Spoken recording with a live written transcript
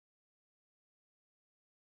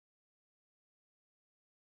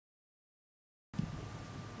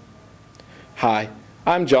Hi,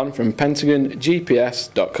 I'm John from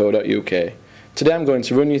pentagongps.co.uk. Today I'm going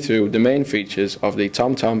to run you through the main features of the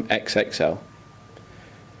Tomtom XXL.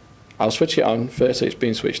 I'll switch it on. Firstly, it's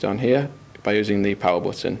been switched on here by using the power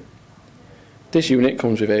button. This unit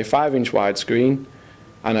comes with a 5-inch widescreen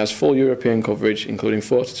and has full European coverage, including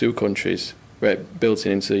 42 countries built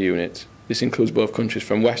into the unit. This includes both countries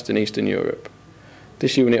from West and Eastern Europe.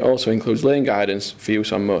 This unit also includes lane guidance for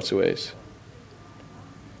use on motorways.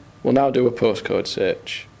 We'll now do a postcode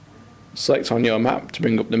search. Select on your map to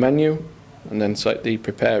bring up the menu and then select the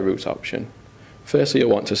Prepare Route option. Firstly,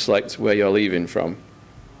 you'll want to select where you're leaving from.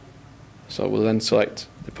 So we'll then select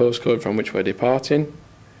the postcode from which we're departing,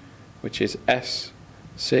 which is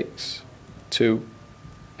S62FU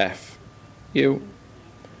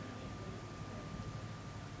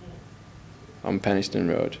on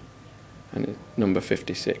Penistone Road, and it's number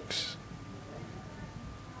 56.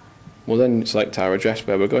 We'll then select our address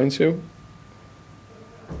where we're going to,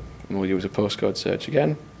 and we'll use a postcode search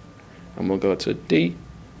again, and we'll go to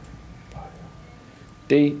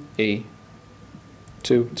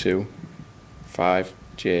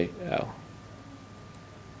DE225JL.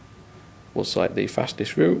 We'll select the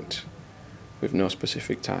fastest route with no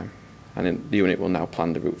specific time, and then the unit will now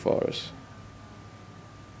plan the route for us.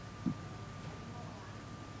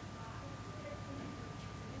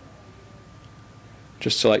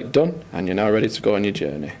 Just select Done and you're now ready to go on your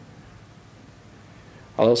journey.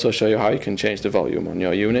 I'll also show you how you can change the volume on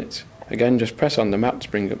your unit. Again, just press on the map to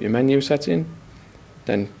bring up your menu setting,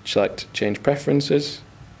 then select Change Preferences,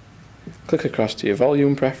 click across to your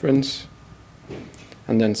volume preference,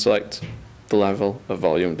 and then select the level of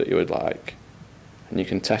volume that you would like. And you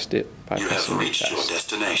can test it by pressing You have reached Test. your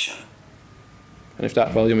destination. And if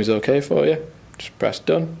that volume is okay for you, just press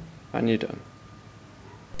Done and you're done.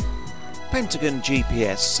 Pentagon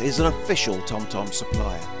GPS is an official TomTom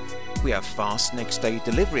supplier. We have fast next-day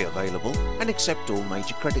delivery available and accept all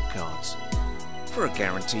major credit cards. For a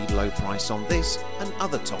guaranteed low price on this and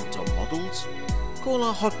other TomTom models, call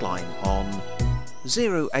our hotline on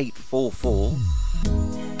 0844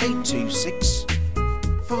 826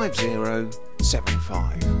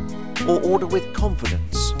 5075 or order with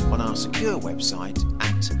confidence on our secure website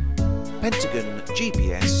at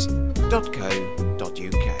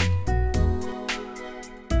pentagongps.co.uk.